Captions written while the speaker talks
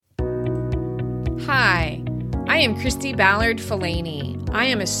am Christy Ballard Falani. I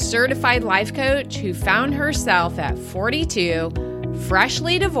am a certified life coach who found herself at 42,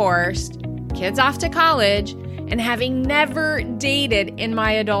 freshly divorced, kids off to college, and having never dated in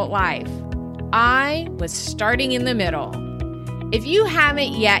my adult life. I was starting in the middle. If you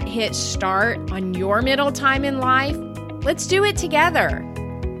haven't yet hit start on your middle time in life, let's do it together.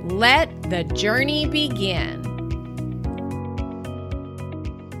 Let the journey begin.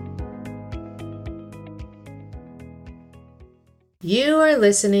 You are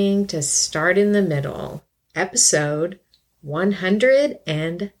listening to Start in the Middle, episode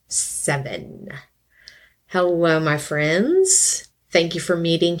 107. Hello, my friends. Thank you for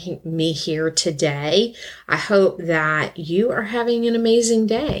meeting me here today. I hope that you are having an amazing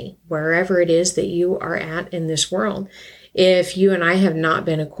day, wherever it is that you are at in this world. If you and I have not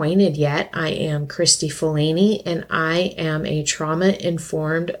been acquainted yet, I am Christy Falani, and I am a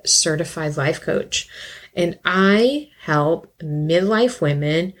trauma-informed certified life coach. And I help midlife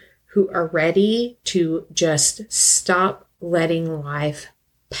women who are ready to just stop letting life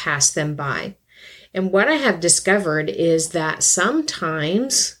pass them by. And what I have discovered is that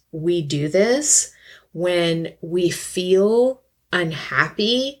sometimes we do this when we feel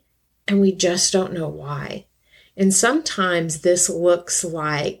unhappy and we just don't know why. And sometimes this looks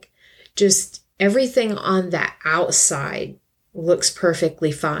like just everything on the outside looks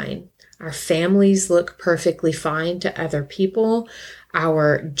perfectly fine. Our families look perfectly fine to other people.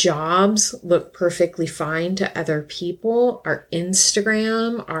 Our jobs look perfectly fine to other people. Our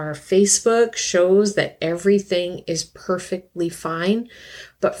Instagram, our Facebook shows that everything is perfectly fine.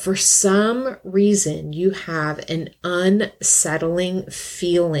 But for some reason, you have an unsettling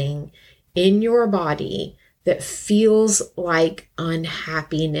feeling in your body that feels like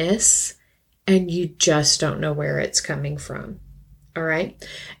unhappiness, and you just don't know where it's coming from. All right.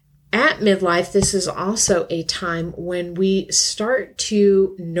 At midlife, this is also a time when we start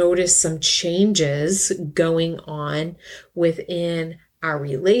to notice some changes going on within our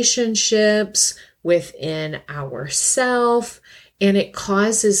relationships, within ourself, and it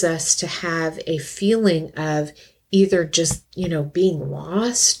causes us to have a feeling of either just, being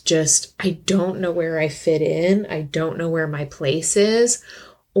lost, just, I don't know where I fit in, I don't know where my place is,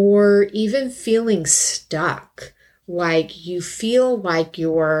 or even feeling stuck. Like you feel like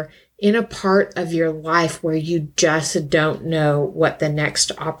you're in a part of your life where you just don't know what the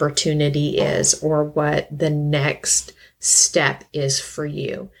next opportunity is or what the next step is for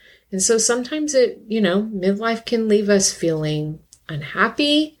you. And so sometimes midlife can leave us feeling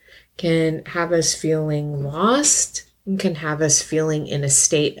unhappy, can have us feeling lost, and can have us feeling in a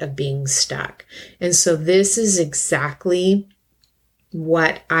state of being stuck. And so this is exactly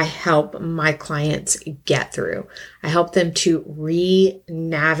what I help my clients get through. I help them to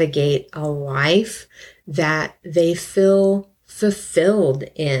re-navigate a life that they feel fulfilled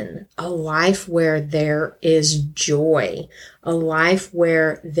in, a life where there is joy, a life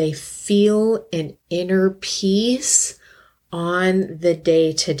where they feel an inner peace on the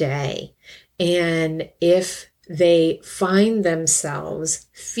day-to-day. And if they find themselves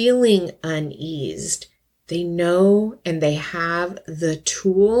feeling uneased, they know and they have the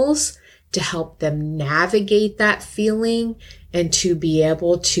tools to help them navigate that feeling and to be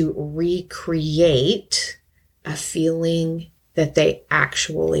able to recreate a feeling that they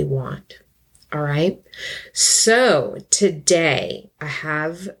actually want. All right. So today I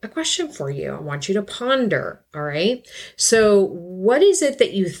have a question for you. I want you to ponder. All right. So what is it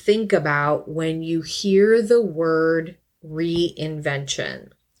that you think about when you hear the word reinvention?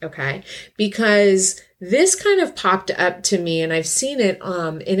 Okay. Because this kind of popped up to me, and I've seen it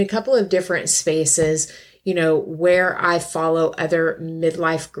in a couple of different spaces, where I follow other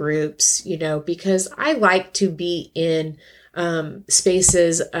midlife groups, because I like to be in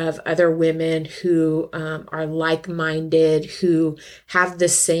spaces of other women who are like-minded, who have the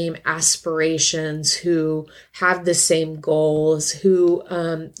same aspirations, who have the same goals, who,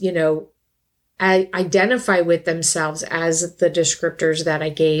 identify with themselves as the descriptors that I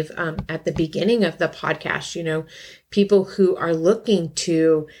gave at the beginning of the podcast, people who are looking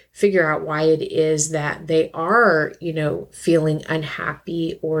to figure out why it is that they are, feeling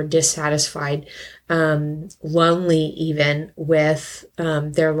unhappy or dissatisfied, lonely even with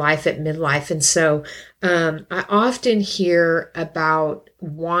their life at midlife. And so I often hear about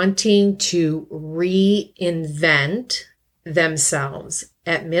wanting to reinvent themselves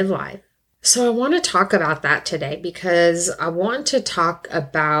at midlife. So I want to talk about that today because I want to talk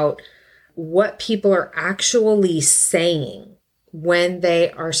about what people are actually saying when they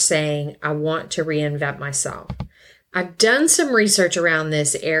are saying, I want to reinvent myself. I've done some research around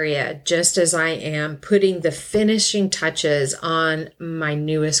this area just as I am putting the finishing touches on my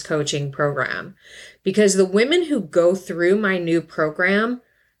newest coaching program. Because the women who go through my new program,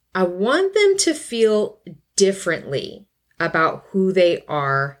 I want them to feel differently about who they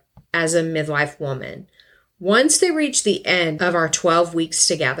are as a midlife woman. Once they reach the end of our 12 weeks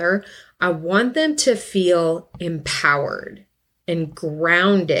together, I want them to feel empowered and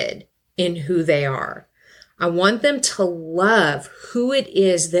grounded in who they are. I want them to love who it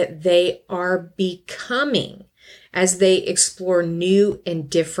is that they are becoming as they explore new and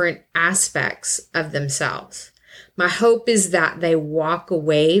different aspects of themselves. My hope is that they walk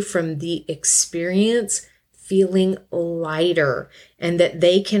away from the experience feeling lighter and that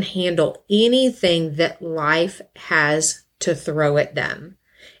they can handle anything that life has to throw at them.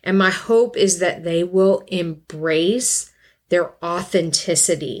 And my hope is that they will embrace their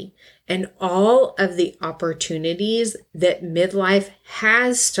authenticity and all of the opportunities that midlife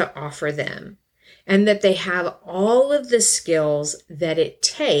has to offer them, and that they have all of the skills that it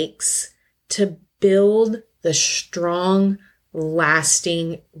takes to build the strong,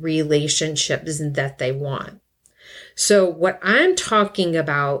 lasting relationships that they want. So what I'm talking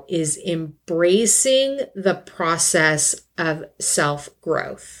about is embracing the process of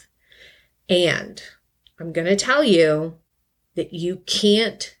self-growth. And I'm going to tell you that you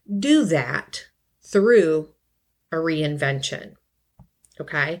can't do that through a reinvention.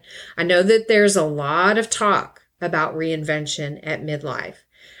 Okay? I know that there's a lot of talk about reinvention at midlife.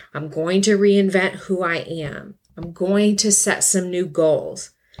 I'm going to reinvent who I am. I'm going to set some new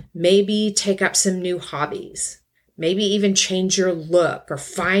goals. Maybe take up some new hobbies. Maybe even change your look or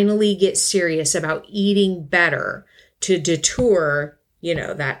finally get serious about eating better to detour,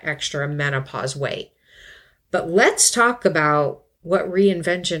 that extra menopause weight. But let's talk about what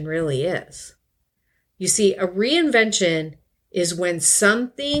reinvention really is. You see, a reinvention is when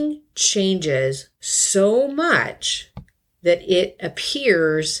something changes so much that it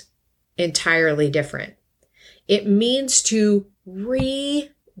appears entirely different. It means to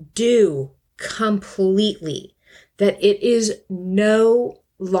redo completely, that it is no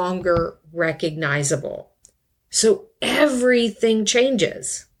longer recognizable. So everything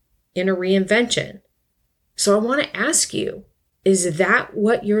changes in a reinvention. So I want to ask you, is that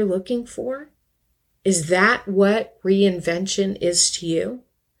what you're looking for? Is that what reinvention is to you?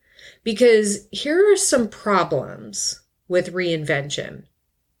 Because here are some problems with reinvention.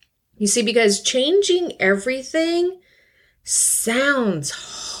 You see, because changing everything sounds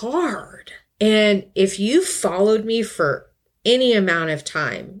hard. And if you've followed me for any amount of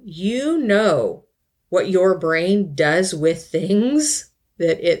time, you know what your brain does with things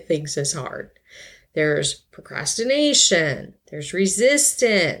that it thinks is hard. There's procrastination, there's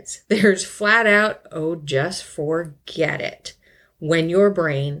resistance, there's flat out, just forget it, when your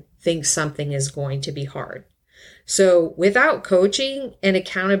brain thinks something is going to be hard. So without coaching and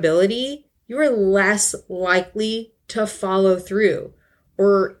accountability, you are less likely to follow through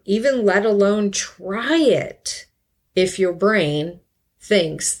or even let alone try it if your brain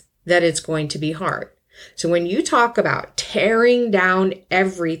thinks that it's going to be hard. So when you talk about tearing down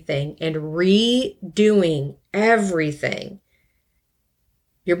everything and redoing everything,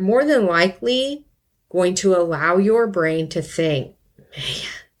 you're more than likely going to allow your brain to think,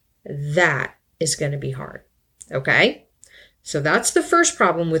 man, that is going to be hard. Okay? So that's the first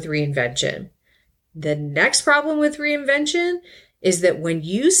problem with reinvention. The next problem with reinvention is that when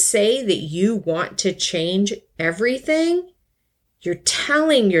you say that you want to change everything, you're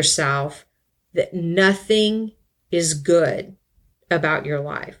telling yourself that nothing is good about your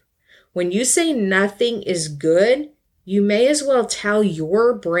life. When you say nothing is good, you may as well tell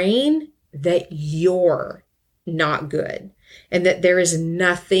your brain that you're not good and that there is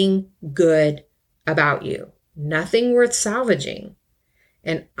nothing good about you, nothing worth salvaging.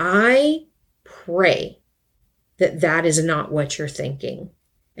 And I pray that that is not what you're thinking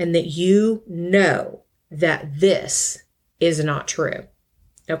and that you know that this is not true.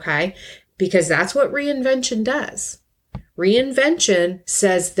 Okay? Because that's what reinvention does. Reinvention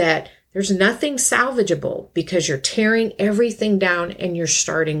says that there's nothing salvageable because you're tearing everything down and you're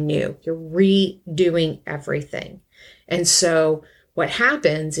starting new. You're redoing everything. And so what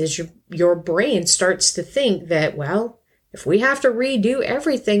happens is your brain starts to think that, well, if we have to redo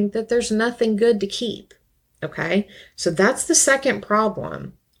everything, that there's nothing good to keep. Okay? So that's the second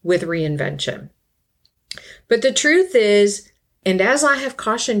problem with reinvention. But the truth is, And as I have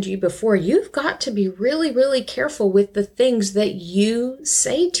cautioned you before, you've got to be really, really careful with the things that you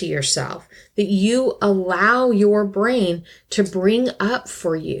say to yourself, that you allow your brain to bring up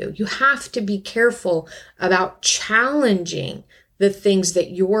for you. You have to be careful about challenging the things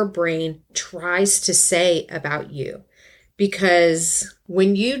that your brain tries to say about you. Because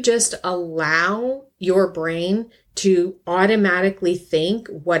when you just allow your brain to automatically think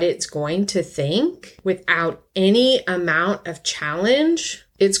what it's going to think without any amount of challenge,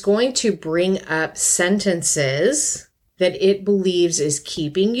 it's going to bring up sentences that it believes is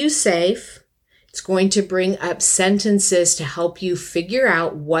keeping you safe. It's going to bring up sentences to help you figure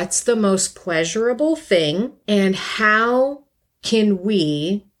out what's the most pleasurable thing and how can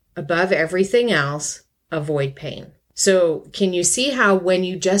we, above everything else, avoid pain. So can you see how when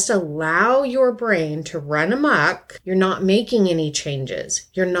you just allow your brain to run amok, you're not making any changes.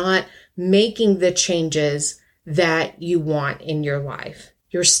 You're not making the changes that you want in your life.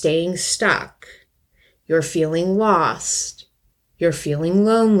 You're staying stuck. You're feeling lost. You're feeling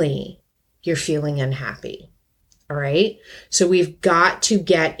lonely. You're feeling unhappy. All right. So we've got to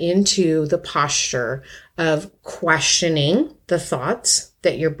get into the posture of questioning the thoughts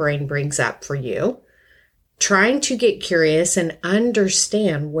that your brain brings up for you, trying to get curious and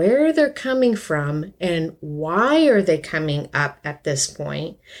understand where they're coming from and why are they coming up at this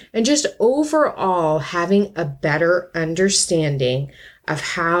point, and just overall having a better understanding of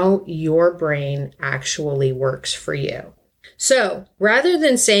how your brain actually works for you. So rather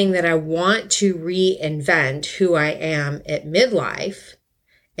than saying that I want to reinvent who I am at midlife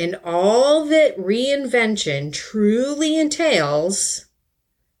and all that reinvention truly entails,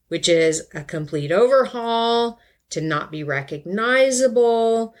 which is a complete overhaul, to not be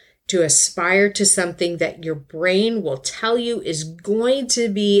recognizable, to aspire to something that your brain will tell you is going to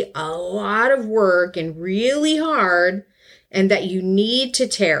be a lot of work and really hard, and that you need to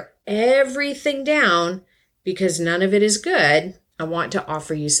tear everything down because none of it is good, I want to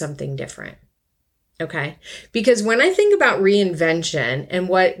offer you something different. Okay? Because when I think about reinvention and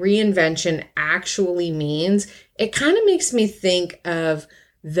what reinvention actually means, it kind of makes me think of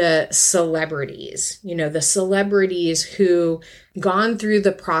the celebrities, the celebrities who gone through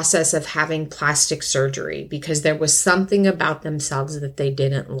the process of having plastic surgery because there was something about themselves that they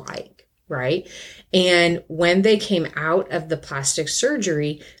didn't like, right? And when they came out of the plastic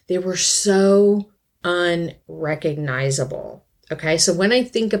surgery, they were so unrecognizable. Okay, so when I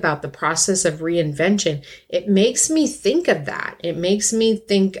think about the process of reinvention, it makes me think of that. It makes me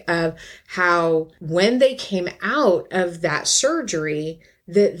think of how when they came out of that surgery,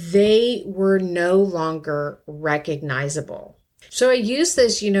 that they were no longer recognizable. So I use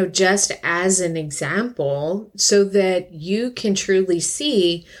this, just as an example so that you can truly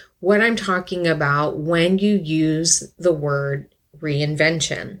see what I'm talking about when you use the word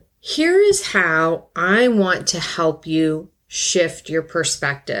reinvention. Here is how I want to help you shift your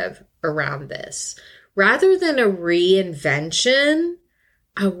perspective around this. Rather than a reinvention,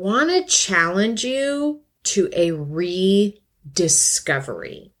 I want to challenge you to a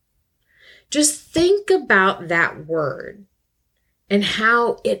rediscovery. Just think about that word and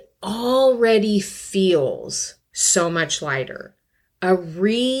how it already feels so much lighter. A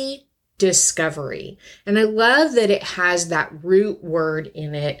rediscovery. And I love that it has that root word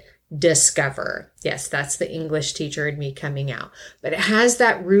in it, discover. Yes, that's the English teacher in me coming out. But it has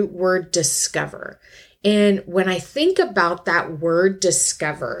that root word discover. And when I think about that word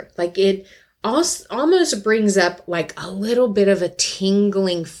discover, like it almost brings up like a little bit of a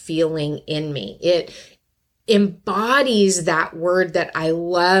tingling feeling in me. It embodies that word that I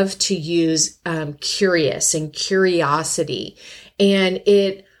love to use, curious and curiosity. And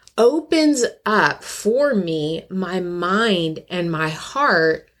it opens up for me my mind and my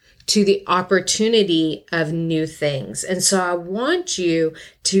heart to the opportunity of new things. And so I want you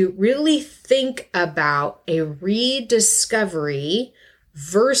to really think about a rediscovery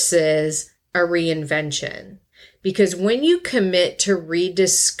versus a reinvention. Because when you commit to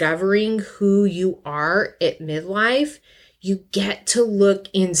rediscovering who you are at midlife, you get to look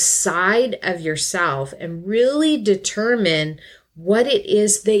inside of yourself and really determine what it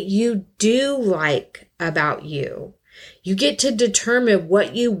is that you do like about you. You get to determine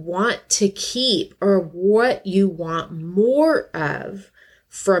what you want to keep or what you want more of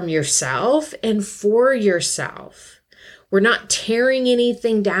from yourself and for yourself. We're not tearing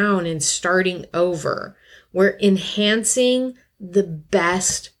anything down and starting over. We're enhancing the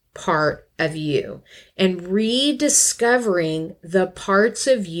best part of you and rediscovering the parts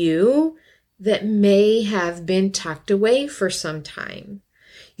of you that may have been tucked away for some time.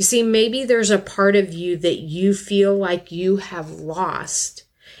 You see, maybe there's a part of you that you feel like you have lost.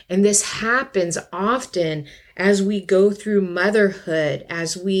 And this happens often as we go through motherhood,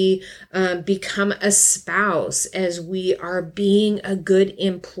 as we become a spouse, as we are being a good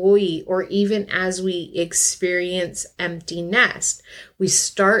employee, or even as we experience empty nest. We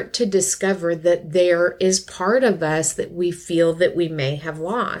start to discover that there is part of us that we feel that we may have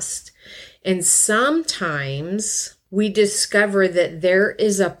lost. And sometimes we discover that there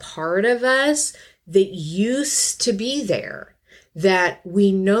is a part of us that used to be there, that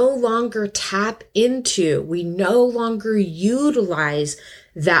we no longer tap into, we no longer utilize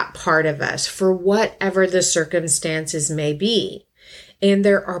that part of us for whatever the circumstances may be. And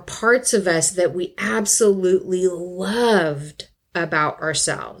there are parts of us that we absolutely loved about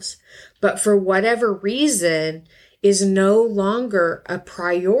ourselves, but for whatever reason is no longer a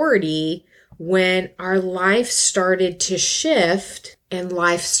priority when our life started to shift and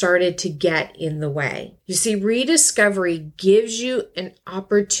life started to get in the way. You see, rediscovery gives you an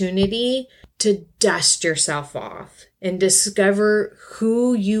opportunity to dust yourself off and discover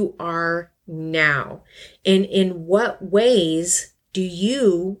who you are now and in what ways do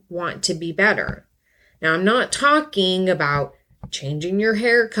you want to be better. Now, I'm not talking about changing your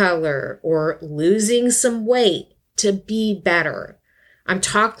hair color or losing some weight to be better. I'm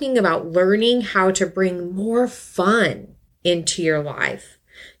talking about learning how to bring more fun into your life,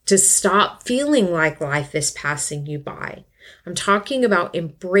 to stop feeling like life is passing you by. I'm talking about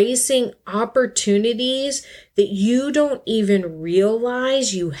embracing opportunities that you don't even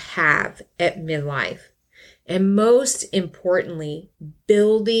realize you have at midlife. And most importantly,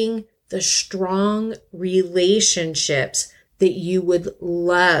 building the strong relationships that you would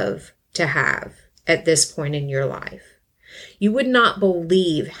love to have at this point in your life. You would not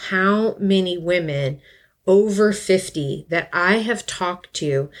believe how many women over 50 that I have talked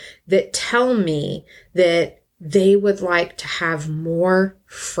to that tell me that they would like to have more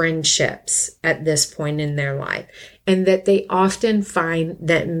friendships at this point in their life, and that they often find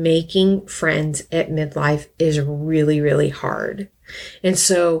that making friends at midlife is really, really hard. And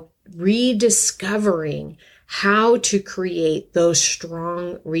so rediscovering how to create those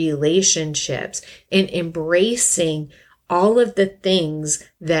strong relationships and embracing all of the things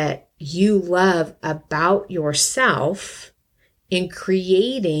that you love about yourself in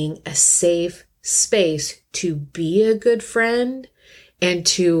creating a safe space to be a good friend and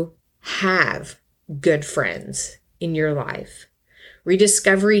to have good friends in your life.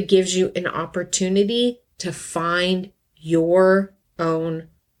 Rediscovery gives you an opportunity to find your own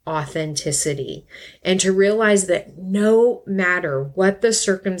authenticity and to realize that no matter what the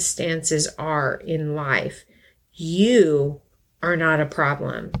circumstances are in life, you are not a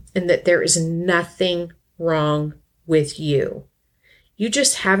problem and that there is nothing wrong with you. You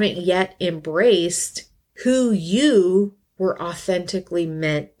just haven't yet embraced who you were authentically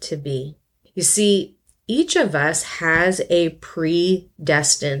meant to be. You see, each of us has a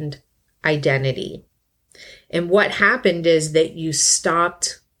predestined identity. And what happened is that you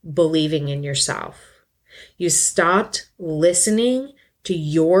stopped believing in yourself. You stopped listening to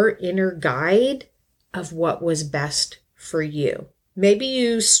your inner guide of what was best for you. Maybe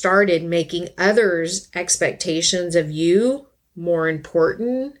you started making others' expectations of you more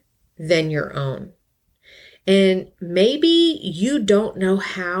important than your own. And maybe you don't know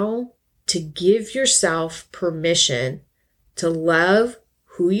how to give yourself permission to love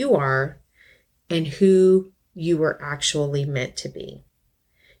who you are and who you were actually meant to be.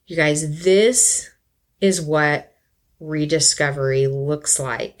 You guys, this is what rediscovery looks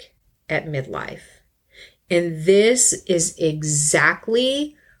like at midlife. And this is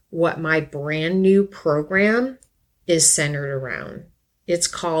exactly what my brand new program is centered around. It's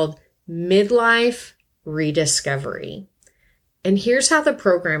called Midlife Rediscovery. And here's how the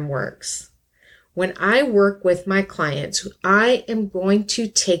program works. When I work with my clients, I am going to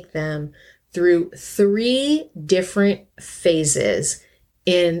take them through 3 different phases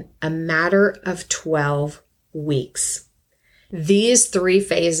in a matter of 12 weeks. These 3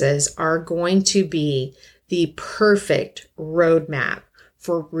 phases are going to be the perfect roadmap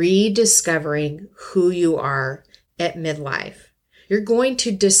for rediscovering who you are at midlife. You're going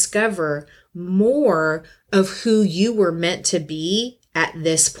to discover more of who you were meant to be at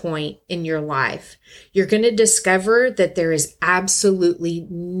this point in your life. You're going to discover that there is absolutely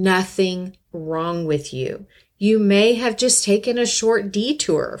nothing wrong with you. You may have just taken a short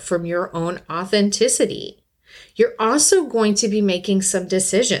detour from your own authenticity. You're also going to be making some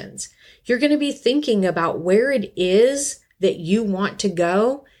decisions. You're going to be thinking about where it is that you want to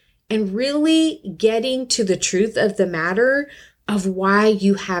go and really getting to the truth of the matter of why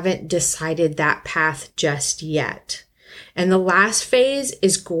you haven't decided that path just yet. And the last phase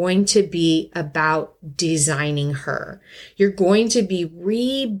is going to be about designing her. You're going to be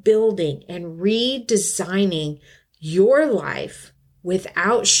rebuilding and redesigning your life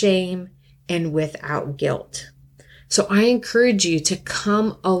without shame and without guilt. So I encourage you to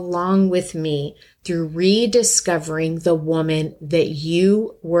come along with me through rediscovering the woman that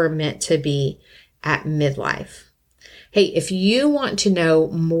you were meant to be at midlife. Hey, if you want to know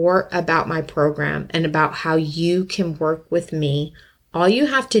more about my program and about how you can work with me, all you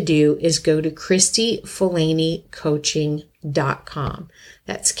have to do is go to ChristyFelliniCoaching.com.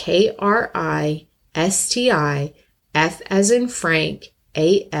 That's KRISTIF as in Frank,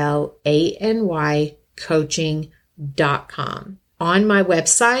 ALANY coaching.com. On my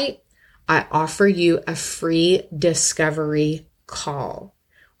website, I offer you a free discovery call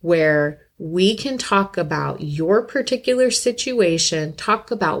where we can talk about your particular situation,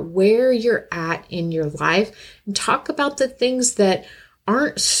 talk about where you're at in your life, and talk about the things that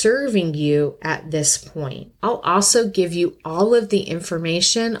aren't serving you at this point. I'll also give you all of the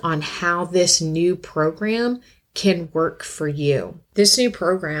information on how this new program can work for you. This new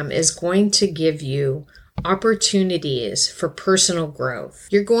program is going to give you opportunities for personal growth.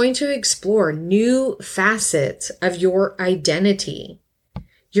 You're going to explore new facets of your identity.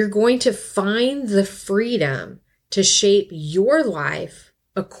 You're going to find the freedom to shape your life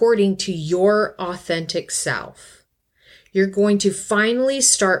according to your authentic self. You're going to finally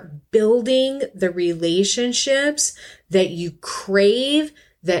start building the relationships that you crave,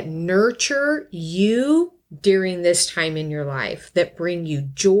 that nurture you during this time in your life, that bring you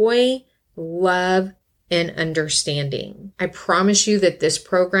joy, love, and understanding. I promise you that this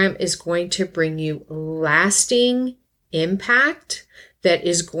program is going to bring you lasting impact that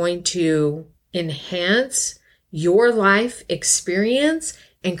is going to enhance your life experience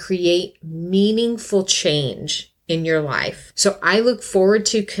and create meaningful change in your life. So I look forward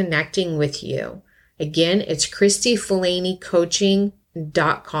to connecting with you. Again, it's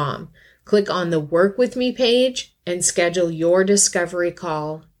ChristyFelliniCoaching.com. Click on the Work With Me page and schedule your discovery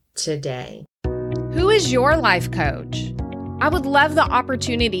call today. Who is your life coach? I would love the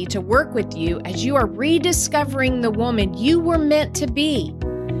opportunity to work with you as you are rediscovering the woman you were meant to be.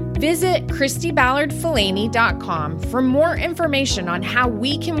 Visit ChristyBallardFellini.com for more information on how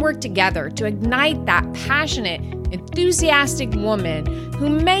we can work together to ignite that passionate, enthusiastic woman who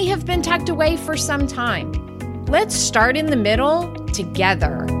may have been tucked away for some time. Let's start in the middle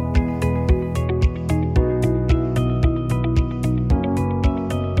together.